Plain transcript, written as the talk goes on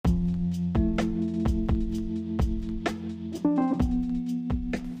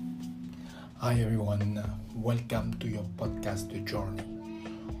Hi everyone, welcome to your podcast The Journey,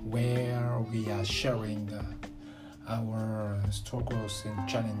 where we are sharing our struggles and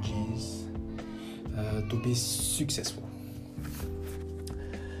challenges to be successful.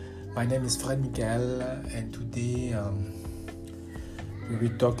 My name is Fred Michael, and today we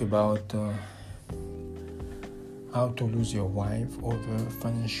will talk about how to lose your wife over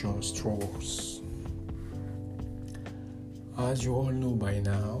financial struggles. As you all know by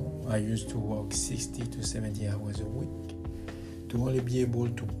now, I used to work 60 to 70 hours a week to only be able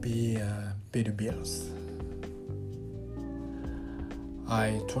to pay the bills.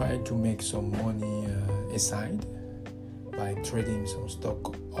 I tried to make some money aside by trading some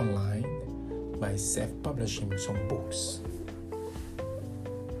stock online, by self-publishing some books.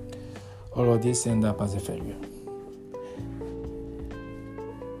 All of this ended up as a failure.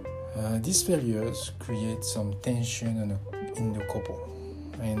 These failures create some tension in the couple,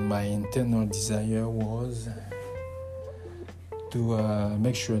 and my internal desire was to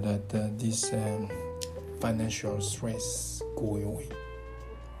make sure that this financial stress go away.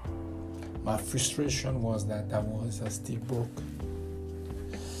 My frustration was that I was still broke.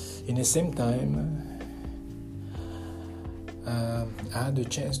 In the same time, I had the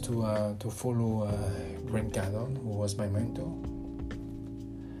chance to follow Grant Cardone, who was my mentor.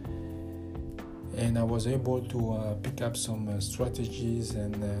 And I was able to pick up some strategies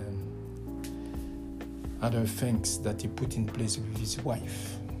and other things that he put in place with his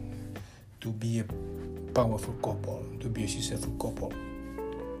wife to be a powerful couple, to be a successful couple.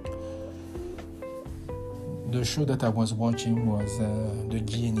 The show that I was watching was the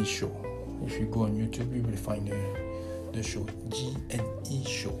G&E show. If you go on YouTube, you will find the show, G&E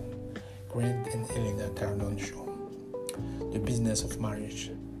show, Grant and Elena Cardone show, The Business of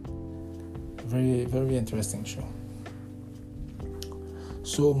Marriage. Very, very interesting show.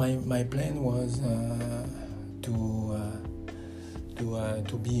 So my plan was to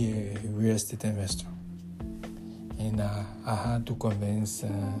be a real estate investor, and I had to convince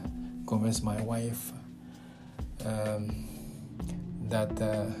my wife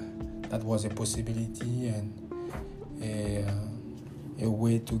that was a possibility and a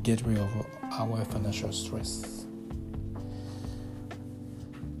way to get rid of our financial stress.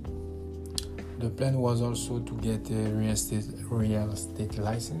 The plan was also to get a real estate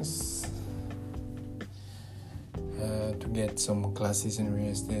license, to get some classes in real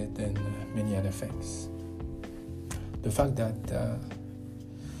estate and many other things. The fact that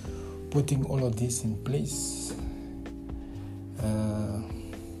putting all of this in place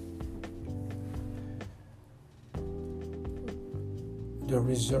the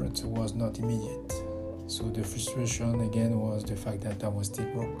result was not immediate. So the frustration again was the fact that I was still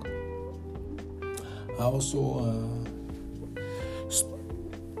broke. I also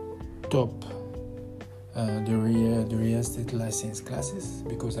stopped the real estate license classes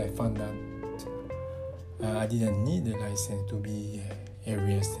because I found that I didn't need a license to be a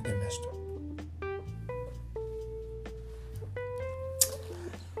real estate investor.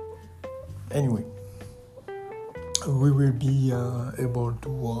 Anyway, we will be able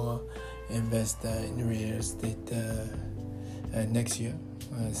to invest in real estate next year.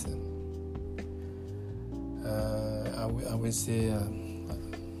 I will say,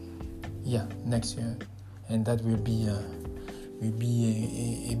 next year, and that will be a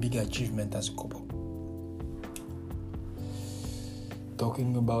big achievement as a couple.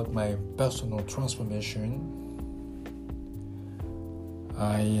 Talking about my personal transformation,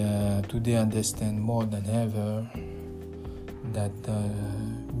 I today understand more than ever that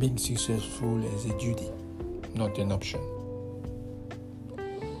being successful is a duty, not an option,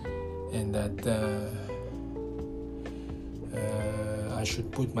 and that I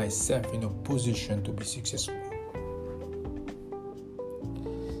should put myself in a position to be successful.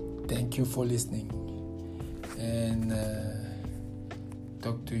 Thank you for listening, and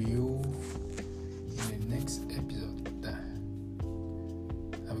talk to you in the next episode.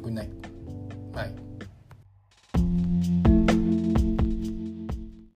 Have a good night. Bye.